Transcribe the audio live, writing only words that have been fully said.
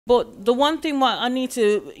But the one thing what I need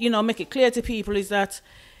to, make it clear to people is that,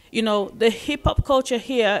 the hip-hop culture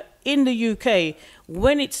here in the UK,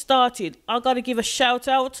 when it started, I got to give a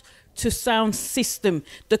shout-out to sound system,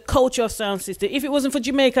 the culture of sound system. If it wasn't for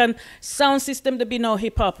Jamaican sound system, there'd be no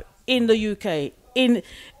hip-hop in the UK. In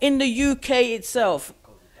the UK itself.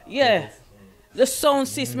 Yeah. The sound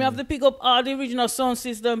system. We have to pick up all the original sound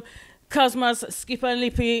system. Cosmas, Skipper and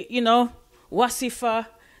Lippy, Wasifa,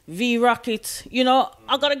 V-Rocket,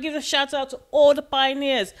 I got to give a shout out to all the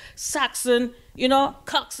pioneers. Saxon,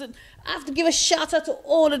 Coxon. I have to give a shout out to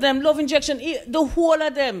all of them. Love Injection, the whole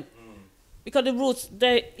of them. Because the roots,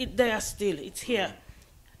 they are still, it's here.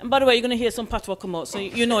 And by the way, you're going to hear some patois come out, so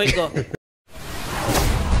you know it go.